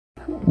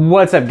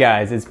What's up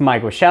guys, it's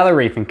Mike with Shallow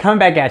Reefing coming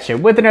back at you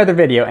with another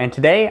video, and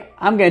today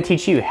I'm going to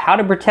teach you how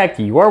to protect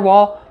your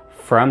wall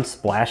from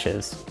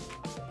splashes.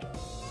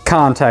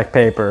 Contact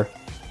paper.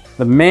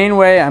 The main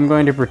way I'm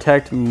going to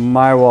protect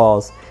my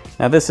walls.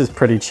 Now this is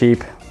pretty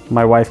cheap.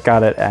 My wife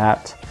got it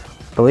at,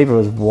 I believe it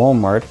was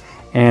Walmart.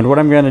 And what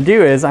I'm going to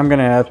do is I'm going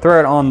to throw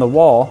it on the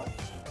wall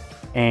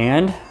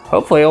and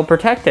hopefully it'll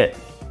protect it.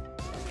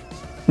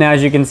 Now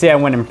as you can see, I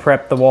went and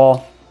prepped the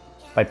wall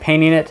by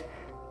painting it.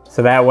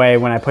 So that way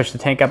when I push the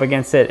tank up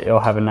against it, it'll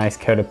have a nice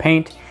coat of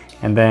paint.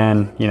 And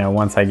then, you know,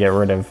 once I get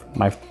rid of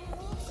my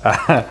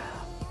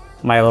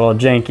my little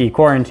janky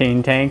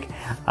quarantine tank,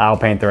 I'll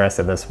paint the rest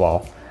of this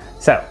wall.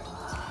 So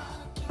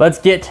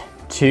let's get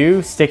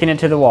to sticking it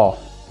to the wall.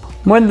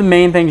 One of the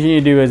main things you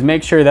need to do is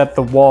make sure that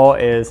the wall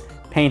is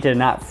painted,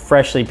 not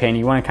freshly painted.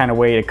 You want to kind of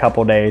wait a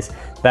couple days.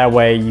 That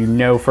way you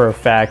know for a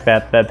fact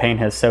that the paint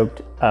has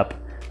soaked up,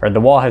 or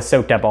the wall has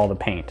soaked up all the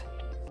paint.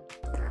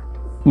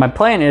 My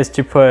plan is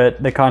to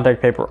put the contact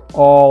paper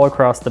all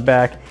across the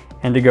back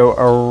and to go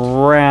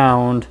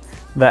around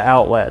the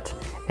outlet.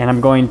 And I'm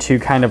going to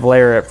kind of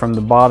layer it from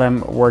the bottom,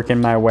 working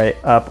my way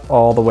up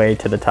all the way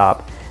to the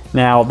top.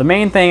 Now, the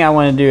main thing I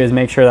want to do is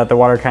make sure that the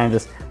water kind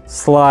of just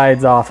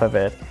slides off of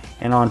it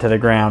and onto the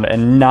ground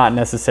and not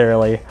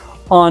necessarily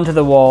onto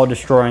the wall,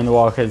 destroying the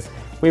wall, because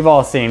we've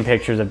all seen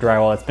pictures of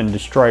drywall that's been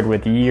destroyed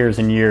with years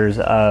and years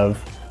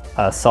of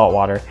salt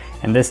water.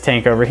 And this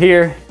tank over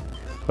here,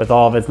 with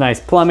all of its nice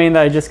plumbing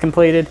that I just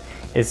completed,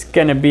 is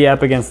gonna be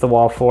up against the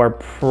wall for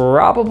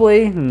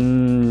probably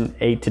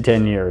 8 to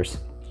 10 years.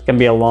 It's gonna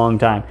be a long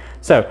time.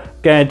 So,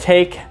 gonna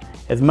take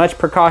as much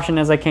precaution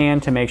as I can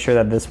to make sure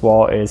that this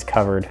wall is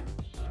covered.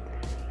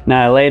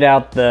 Now I laid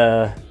out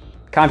the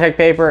contact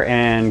paper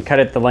and cut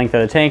it the length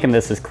of the tank, and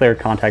this is clear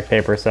contact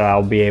paper, so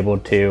I'll be able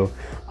to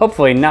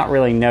hopefully not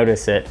really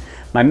notice it.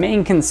 My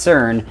main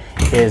concern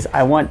is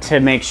I want to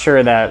make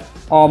sure that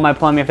all my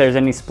plumbing, if there's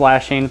any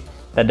splashing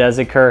that does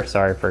occur,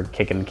 sorry for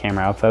kicking the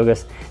camera out of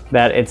focus,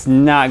 that it's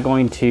not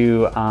going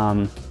to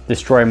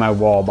destroy my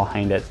wall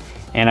behind it.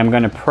 And I'm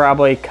gonna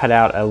probably cut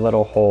out a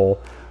little hole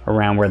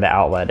around where the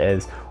outlet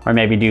is, or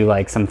maybe do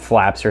like some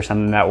flaps or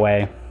something. That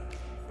way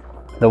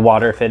the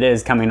water, if it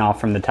is coming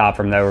off from the top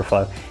from the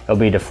overflow, it'll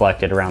be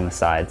deflected around the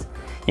sides.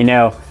 You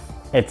know,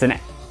 it's an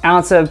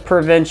ounce of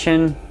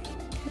prevention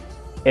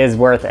is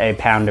worth a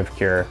pound of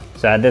cure.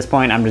 So at this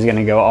point, I'm just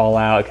gonna go all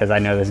out because I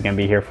know this is gonna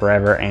be here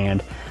forever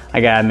and I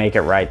gotta make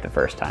it right the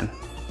first time.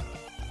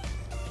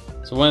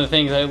 So one of the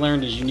things I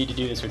learned is you need to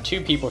do this with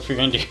 2 people if you're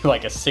gonna do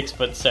like a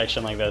 6-foot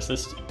section like this.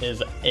 This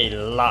is a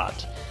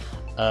lot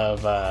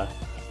of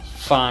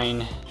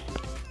fine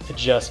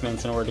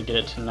adjustments in order to get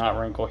it to not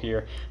wrinkle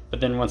here.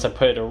 But then once I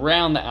put it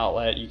around the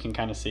outlet, you can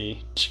kind of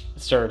see it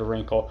started to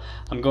wrinkle.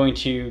 I'm going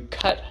to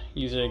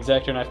use an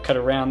X-Acto knife, cut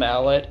around the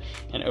outlet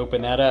and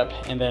open that up.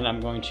 And then I'm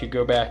going to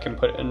go back and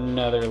put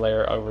another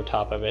layer over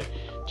top of it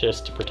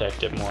just to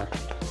protect it more.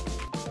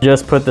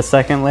 Just put the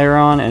second layer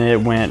on and it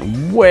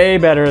went way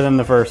better than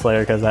the first layer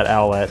because that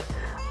outlet.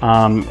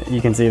 You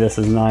can see this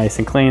is nice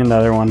and clean. The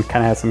other one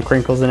kind of has some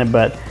crinkles in it,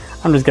 but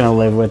I'm just gonna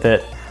live with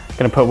it.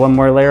 Gonna put one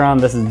more layer on.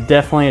 This is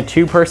definitely a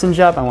 2-person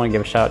job. I wanna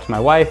give a shout out to my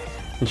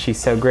wife, and she's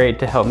so great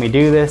to help me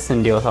do this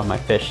and deal with all my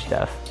fish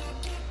stuff.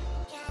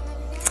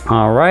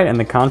 All right, and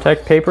the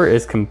contact paper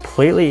is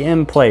completely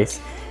in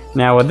place.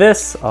 Now with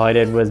this, all I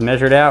did was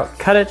measure it out,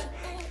 cut it,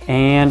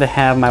 and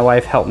have my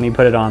wife help me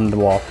put it on the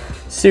wall.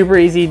 Super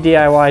easy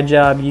DIY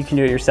job. You can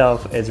do it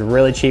yourself. It's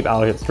really cheap.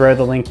 I'll throw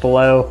the link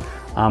below.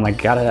 I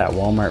got it at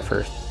Walmart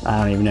for, I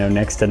don't even know,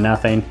 next to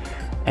nothing.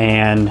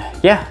 And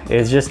yeah,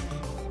 it's just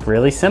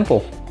really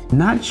simple.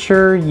 Not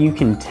sure you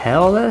can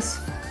tell this,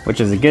 which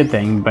is a good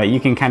thing, but you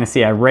can kind of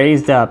see I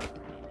raised up,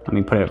 let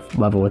me put it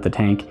level with the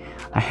tank.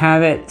 I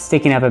have it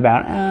sticking up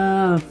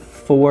about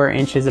 4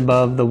 inches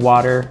above the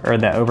water or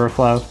the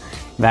overflow.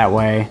 That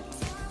way,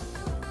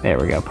 there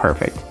we go,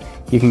 perfect.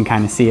 You can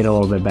kind of see it a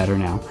little bit better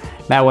now.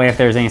 That way, if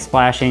there's any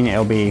splashing,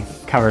 it'll be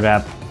covered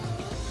up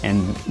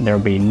and there'll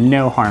be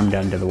no harm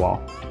done to the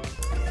wall.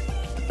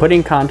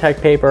 Putting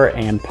contact paper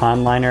and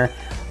pond liner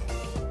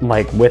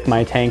like with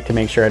my tank to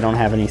make sure I don't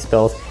have any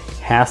spills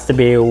has to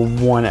be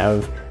one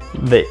of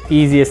the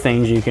easiest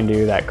things you can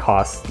do that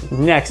costs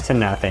next to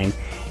nothing.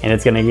 And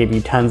it's gonna give you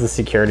tons of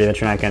security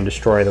that you're not gonna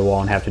destroy the wall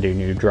and have to do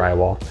new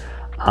drywall.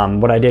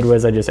 What I did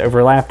was I just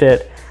overlapped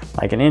it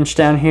like 1 inch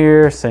down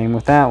here, same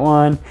with that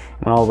one.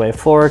 Went all the way to the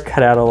floor,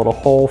 cut out a little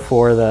hole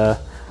for the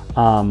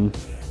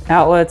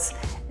outlets,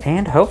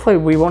 and hopefully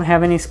we won't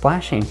have any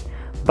splashing.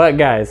 But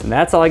guys,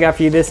 that's all I got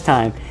for you this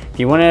time. If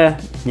you wanna,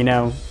 you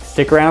know,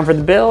 stick around for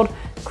the build,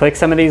 click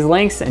some of these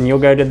links and you'll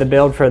go to the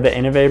build for the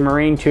Innovative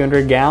Marine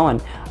 200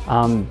 gallon.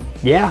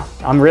 Yeah,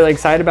 I'm really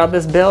excited about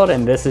this build,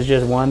 and this is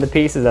just one of the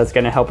pieces that's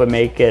gonna help it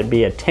make it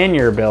be a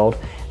 10-year build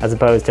as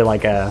opposed to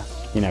like a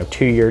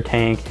 2-year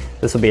tank.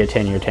 This will be a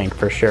 10-year tank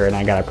for sure, and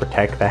I gotta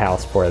protect the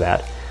house for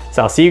that.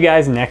 So I'll see you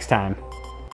guys next time.